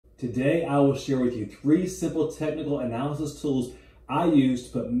Today I will share with you 3 simple technical analysis tools I use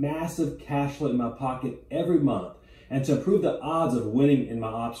to put massive cash flow in my pocket every month and to improve the odds of winning in my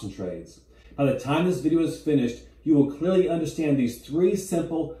option trades. By the time this video is finished, you will clearly understand these 3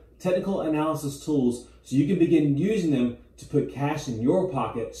 simple technical analysis tools so you can begin using them to put cash in your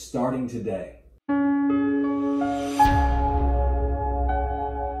pocket starting today.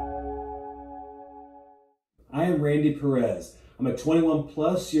 I am Randy Perez. I'm a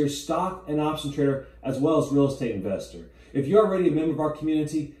 21+ year stock and option trader as well as real estate investor. If you're already a member of our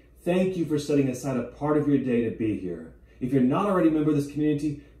community, thank you for setting aside a part of your day to be here. If you're not already a member of this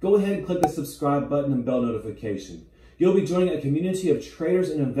community, go ahead and click the subscribe button and bell notification. You'll be joining a community of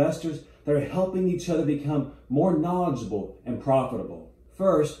traders and investors that are helping each other become more knowledgeable and profitable.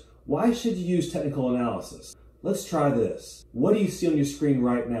 First, why should you use technical analysis? Let's try this. What do you see on your screen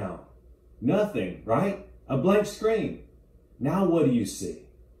right now? Nothing, right? A blank screen. Now what do you see?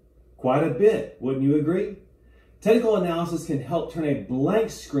 Quite a bit, wouldn't you agree? Technical analysis can help turn a blank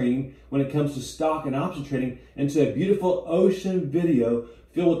screen when it comes to stock and option trading into a beautiful ocean video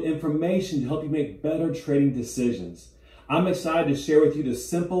filled with information to help you make better trading decisions. I'm excited to share with you the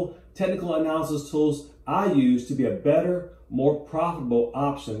simple technical analysis tools I use to be a better, more profitable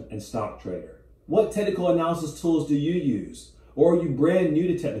option and stock trader. What technical analysis tools do you use? Or are you brand new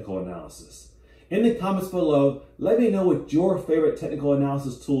to technical analysis? In the comments below, let me know what your favorite technical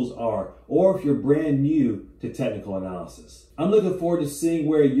analysis tools are, or if you're brand new to technical analysis. I'm looking forward to seeing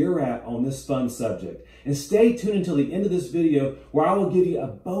where you're at on this fun subject. And stay tuned until the end of this video where I will give you a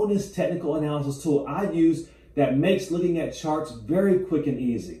bonus technical analysis tool I use that makes looking at charts very quick and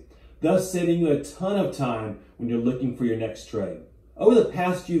easy, thus saving you a ton of time when you're looking for your next trade. Over the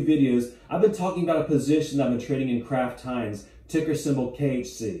past few videos, I've been talking about a position I've been trading in Kraft Heinz, ticker symbol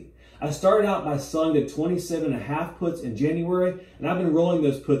KHC. I started out by selling the 27.5 puts in January, and I've been rolling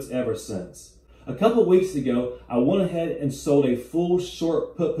those puts ever since. A couple weeks ago, I went ahead and sold a full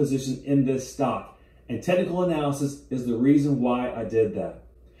short put position in this stock, and technical analysis is the reason why I did that.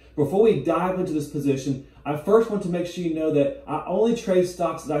 Before we dive into this position, I first want to make sure you know that I only trade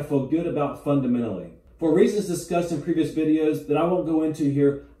stocks that I feel good about fundamentally. For reasons discussed in previous videos that I won't go into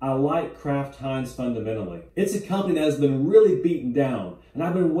here, I like Kraft Heinz fundamentally. It's a company that has been really beaten down, and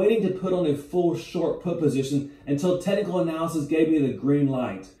I've been waiting to put on a full short put position until technical analysis gave me the green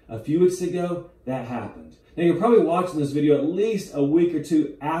light. A few weeks ago, that happened. Now you're probably watching this video at least a week or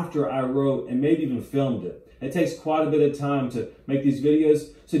two after I wrote and maybe even filmed it. It takes quite a bit of time to make these videos,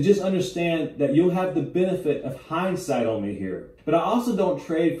 so just understand that you'll have the benefit of hindsight on me here. But I also don't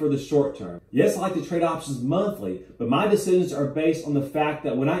trade for the short term. Yes, I like to trade options monthly, but my decisions are based on the fact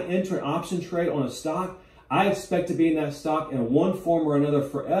that when I enter an option trade on a stock, I expect to be in that stock in one form or another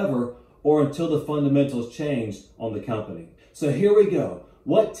forever or until the fundamentals change on the company. So here we go.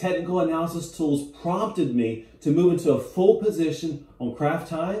 What technical analysis tools prompted me to move into a full position on Kraft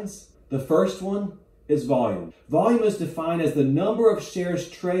Heinz? The first one is volume. Volume is defined as the number of shares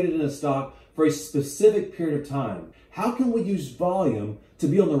traded in a stock for a specific period of time. How can we use volume to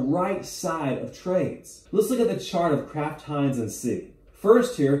be on the right side of trades? Let's look at the chart of Kraft Heinz and see.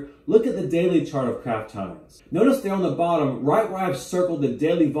 First here, look at the daily chart of Kraft Heinz. Notice there on the bottom, right where I've circled the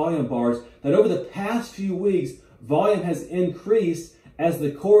daily volume bars, that over the past few weeks, volume has increased as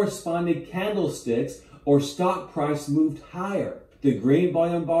the corresponding candlesticks or stock price moved higher. The green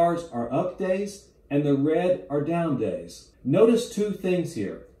volume bars are up days and the red are down days. Notice 2 things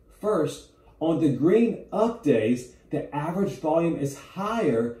here. First, on the green up days, the average volume is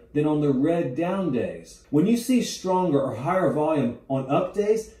higher than on the red down days. When you see stronger or higher volume on up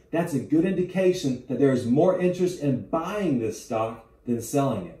days, that's a good indication that there is more interest in buying this stock than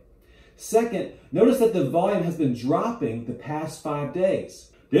selling it. Second, notice that the volume has been dropping the past 5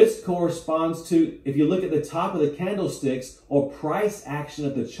 days. This corresponds to, if you look at the top of the candlesticks or price action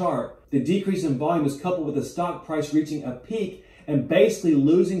of the chart, the decrease in volume is coupled with the stock price reaching a peak and basically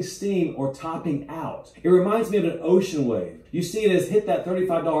losing steam or topping out. It reminds me of an ocean wave. You see it has hit that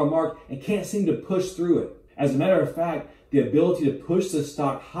 $35 mark and can't seem to push through it. As a matter of fact, the ability to push the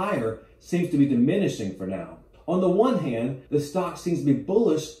stock higher seems to be diminishing for now. On the one hand, the stock seems to be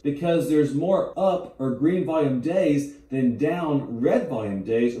bullish because there's more up or green volume days than down red volume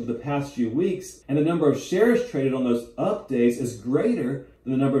days over the past few weeks, and the number of shares traded on those up days is greater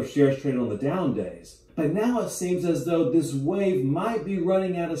than the number of shares traded on the down days. But now it seems as though this wave might be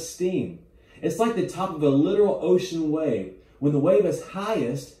running out of steam. It's like the top of a literal ocean wave. When the wave is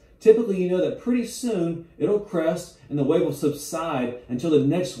highest, typically you know that pretty soon it'll crest and the wave will subside until the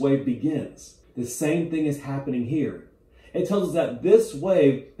next wave begins. The same thing is happening here. It tells us that this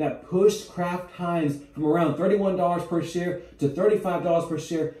wave that pushed Kraft Heinz from around $31 per share to $35 per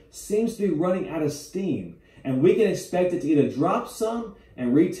share seems to be running out of steam. And we can expect it to either drop some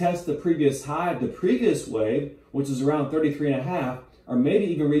and retest the previous high of the previous wave, which is around 33.5, or maybe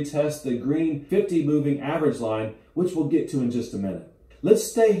even retest the green 50 moving average line, which we'll get to in just a minute. Let's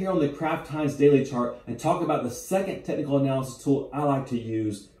stay here on the Kraft Heinz daily chart and talk about the second technical analysis tool I like to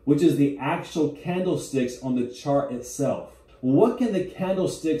use, which is the actual candlesticks on the chart itself. What can the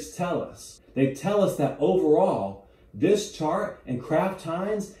candlesticks tell us? They tell us that overall, this chart and Kraft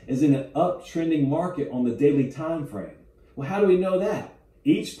Heinz is in an uptrending market on the daily time frame. Well, how do we know that?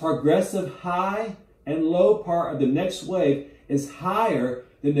 Each progressive high and low part of the next wave is higher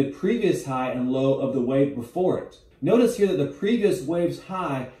than the previous high and low of the wave before it. Notice here that the previous wave's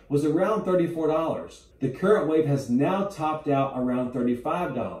high was around $34. The current wave has now topped out around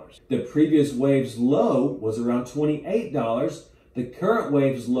 $35. The previous wave's low was around $28. The current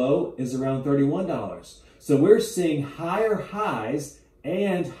wave's low is around $31. So we're seeing higher highs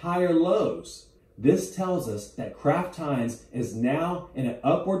and higher lows. This tells us that Kraft Heinz is now in an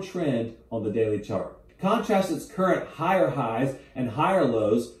upward trend on the daily chart. Contrast its current higher highs and higher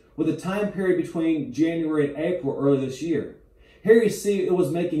lows with the time period between January and April early this year. Here you see it was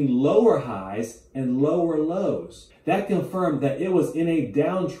making lower highs and lower lows. That confirmed that it was in a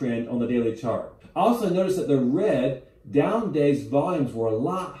downtrend on the daily chart. Also notice that the red down days volumes were a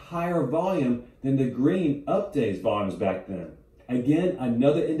lot higher volume than the green up days volumes back then. Again,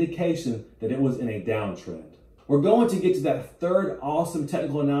 another indication that it was in a downtrend. We're going to get to that third awesome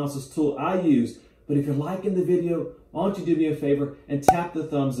technical analysis tool I use, but if you're liking the video, why don't you do me a favor and tap the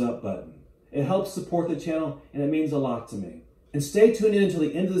thumbs up button. It helps support the channel and it means a lot to me. And stay tuned in until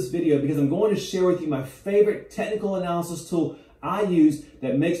the end of this video because I'm going to share with you my favorite technical analysis tool I use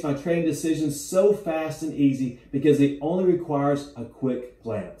that makes my trading decisions so fast and easy because it only requires a quick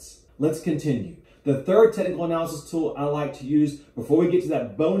glance. Let's continue. The third technical analysis tool I like to use before we get to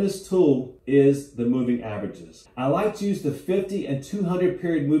that bonus tool is the moving averages. I like to use the 50 and 200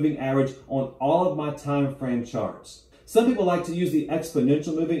 period moving average on all of my time frame charts. Some people like to use the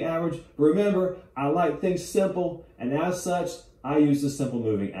exponential moving average, but remember, I like things simple, and as such, I use the simple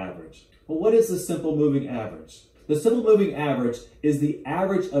moving average. Well, what is the simple moving average? The simple moving average is the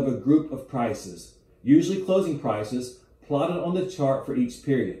average of a group of prices, usually closing prices, plotted on the chart for each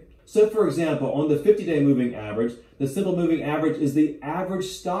period. So for example, on the 50-day moving average, the simple moving average is the average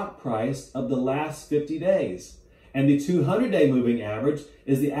stock price of the last 50 days. And the 200-day moving average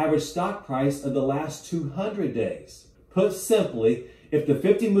is the average stock price of the last 200 days. Put simply, if the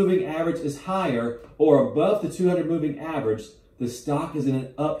 50 moving average is higher or above the 200 moving average, the stock is in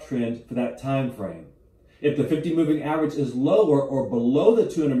an uptrend for that time frame. If the 50 moving average is lower or below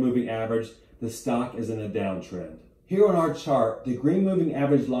the 200 moving average, the stock is in a downtrend. Here on our chart, the green moving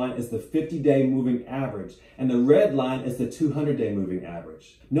average line is the 50-day moving average, and the red line is the 200-day moving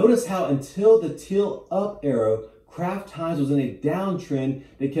average. Notice how until the teal up arrow, Kraft Heinz was in a downtrend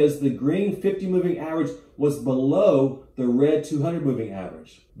because the green 50 moving average was below the red 200 moving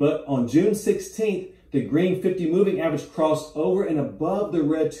average. But on June 16th, the green 50 moving average crossed over and above the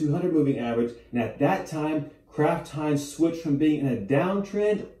red 200 moving average, and at that time, Kraft Heinz switched from being in a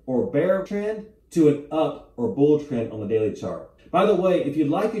downtrend or bear trend to an up or bull trend on the daily chart. By the way, if you'd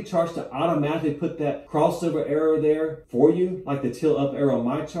like your charts to automatically put that crossover arrow there for you, like the teal up arrow on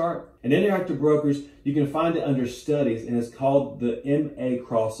my chart, in Interactive Brokers, you can find it under Studies, and it's called the MA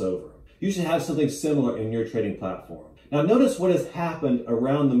crossover. You should have something similar in your trading platform. Now notice what has happened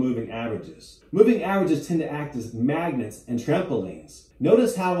around the moving averages. Moving averages tend to act as magnets and trampolines.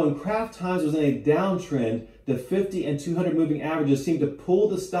 Notice how when Kraft Heinz was in a downtrend, the 50 and 200 moving averages seemed to pull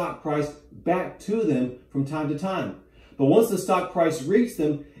the stock price back to them from time to time. But once the stock price reached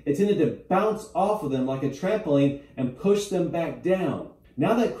them, it tended to bounce off of them like a trampoline and push them back down.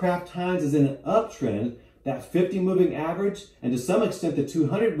 Now that Kraft Heinz is in an uptrend, that 50 moving average and to some extent the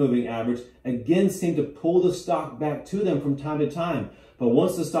 200 moving average again seem to pull the stock back to them from time to time. But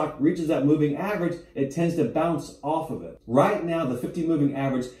once the stock reaches that moving average, it tends to bounce off of it. Right now, the 50 moving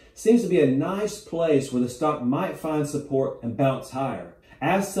average seems to be a nice place where the stock might find support and bounce higher.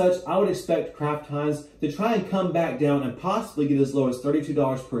 As such, I would expect Kraft Heinz to try and come back down and possibly get as low as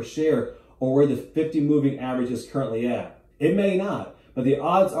 $32 per share or where the 50 moving average is currently at. It may not, but the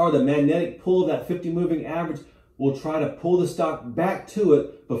odds are the magnetic pull of that 50 moving average will try to pull the stock back to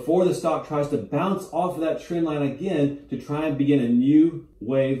it before the stock tries to bounce off of that trend line again to try and begin a new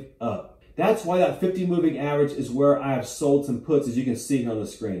wave up. That's why that 50 moving average is where I have sold some puts, as you can see here on the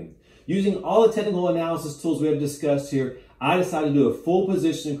screen. Using all the technical analysis tools we have discussed here, I decided to do a full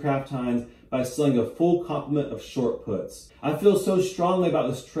position in Kraft Heinz by selling a full complement of short puts. I feel so strongly about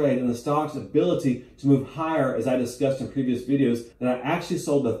this trade and the stock's ability to move higher, as I discussed in previous videos, that I actually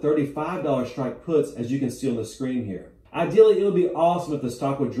sold the $35 strike puts, as you can see on the screen here. Ideally, it would be awesome if the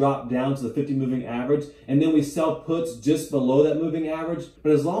stock would drop down to the 50 moving average and then we sell puts just below that moving average.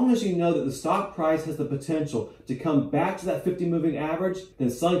 But as long as you know that the stock price has the potential to come back to that 50 moving average, then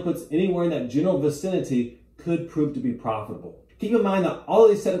selling puts anywhere in that general vicinity could prove to be profitable. Keep in mind that all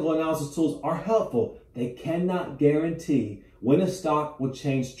of these technical analysis tools are helpful. They cannot guarantee when a stock will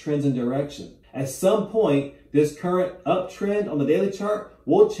change trends and direction. At some point, this current uptrend on the daily chart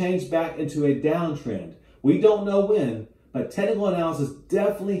will change back into a downtrend. We don't know when, but technical analysis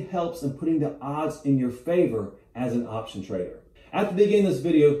definitely helps in putting the odds in your favor as an option trader. At the beginning of this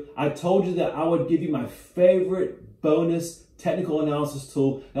video, I told you that I would give you my favorite bonus technical analysis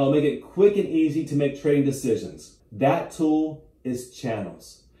tool that will make it quick and easy to make trading decisions. That tool is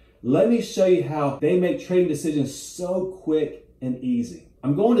channels. Let me show you how they make trading decisions so quick and easy.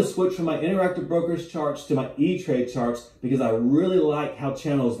 I'm going to switch from my interactive brokers charts to my E-Trade charts because I really like how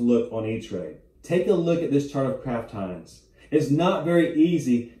channels look on E-Trade. Take a look at this chart of Kraft Heinz. It's not very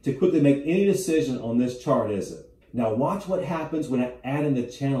easy to quickly make any decision on this chart, is it? Now watch what happens when I add in the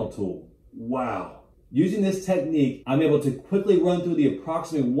channel tool. Wow. Using this technique, I'm able to quickly run through the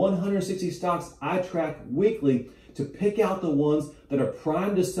approximately 160 stocks I track weekly to pick out the ones that are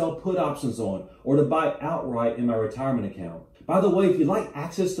primed to sell put options on or to buy outright in my retirement account. By the way, if you'd like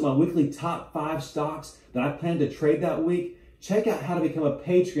access to my weekly top 5 stocks that I plan to trade that week, check out how to become a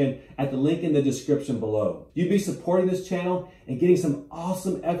Patreon at the link in the description below. You'd be supporting this channel and getting some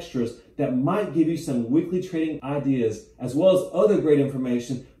awesome extras that might give you some weekly trading ideas as well as other great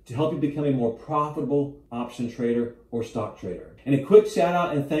information to help you become a more profitable option trader or stock trader. And a quick shout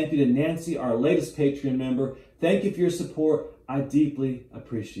out and thank you to Nancy, our latest Patreon member. Thank you for your support. I deeply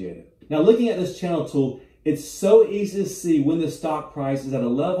appreciate it. Now looking at this channel tool, it's so easy to see when the stock price is at a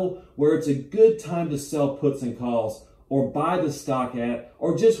level where it's a good time to sell puts and calls, or buy the stock at,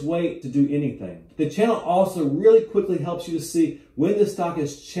 or just wait to do anything. The channel also really quickly helps you to see when the stock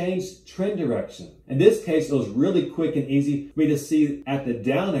has changed trend direction. In this case, it was really quick and easy for me to see at the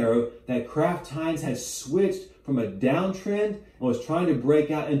down arrow that Kraft Heinz has switched from a downtrend and was trying to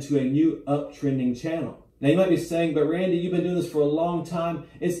break out into a new uptrending channel. Now you might be saying, but Randy, you've been doing this for a long time.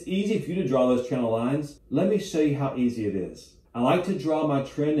 It's easy for you to draw those channel lines. Let me show you how easy it is. I like to draw my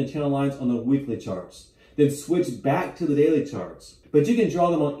trend and channel lines on the weekly charts, then switch back to the daily charts. But you can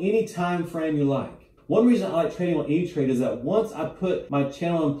draw them on any time frame you like. One reason I like trading on E-Trade is that once I put my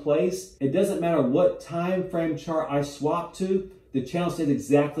channel in place, it doesn't matter what time frame chart I swap to, the channel stays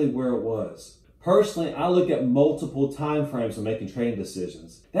exactly where it was. Personally, I look at multiple time frames when making trading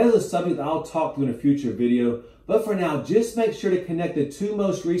decisions. That is a subject that I'll talk through in a future video, but for now, just make sure to connect the 2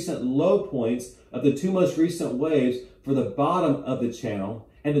 most recent low points of the 2 most recent waves for the bottom of the channel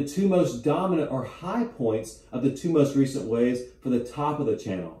and the 2 most dominant or high points of the 2 most recent waves for the top of the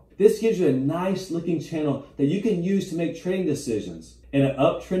channel. This gives you a nice looking channel that you can use to make trading decisions. In an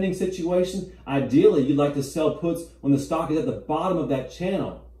uptrending situation, ideally you'd like to sell puts when the stock is at the bottom of that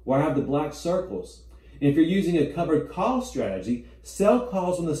channel, where I have the black circles. And if you're using a covered call strategy, sell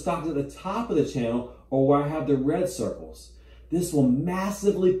calls when the stock is at the top of the channel or where I have the red circles. This will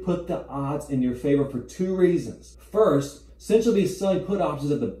massively put the odds in your favor for 2 reasons. First, since you'll be selling put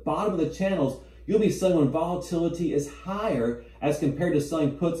options at the bottom of the channels, you'll be selling when volatility is higher as compared to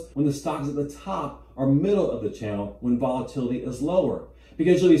selling puts when the stock is at the top or middle of the channel when volatility is lower.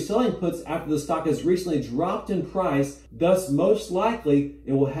 Because you'll be selling puts after the stock has recently dropped in price, thus most likely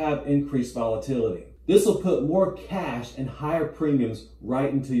it will have increased volatility. This will put more cash and higher premiums right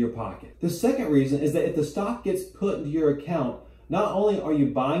into your pocket. The second reason is that if the stock gets put into your account, not only are you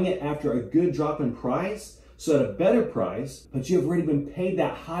buying it after a good drop in price, so at a better price, but you have already been paid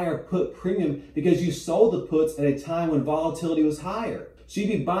that higher put premium because you sold the puts at a time when volatility was higher. So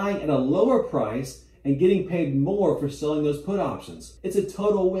you'd be buying at a lower price and getting paid more for selling those put options. It's a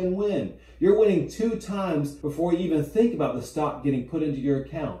total win-win. You're winning 2 times before you even think about the stock getting put into your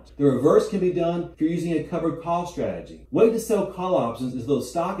account. The reverse can be done if you're using a covered call strategy. Wait to sell call options until the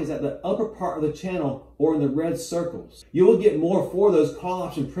stock is at the upper part of the channel or in the red circles. You will get more for those call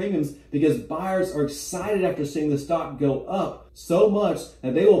option premiums because buyers are excited after seeing the stock go up so much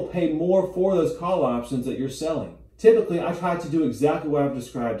that they will pay more for those call options that you're selling. Typically, I try to do exactly what I've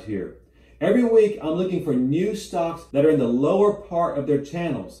described here. Every week, I'm looking for new stocks that are in the lower part of their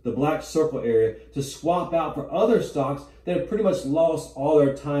channels, the black circle area, to swap out for other stocks that have pretty much lost all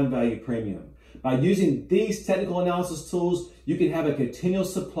their time value premium. By using these technical analysis tools, you can have a continual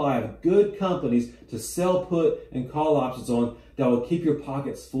supply of good companies to sell put and call options on that will keep your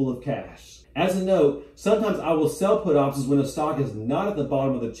pockets full of cash. As a note, sometimes I will sell put options when the stock is not at the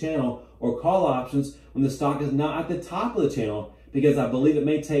bottom of the channel, or call options when the stock is not at the top of the channel, because I believe it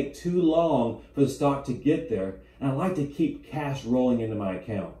may take too long for the stock to get there, and I like to keep cash rolling into my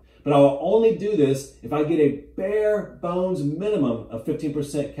account. But I will only do this if I get a bare bones minimum of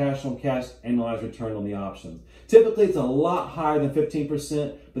 15% cash on cash annualized return on the options. Typically, it's a lot higher than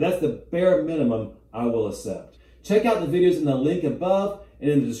 15%, but that's the bare minimum I will accept. Check out the videos in the link above and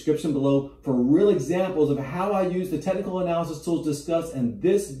in the description below for real examples of how I use the technical analysis tools discussed in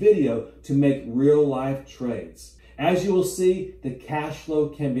this video to make real life trades. As you will see, the cash flow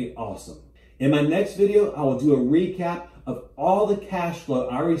can be awesome. In my next video, I will do a recap of all the cash flow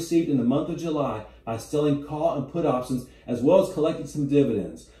I received in the month of July by selling call and put options, as well as collecting some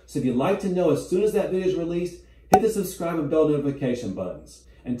dividends. So if you'd like to know as soon as that video is released, hit the subscribe and bell notification buttons.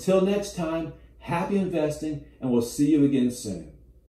 Until next time, happy investing, and we'll see you again soon.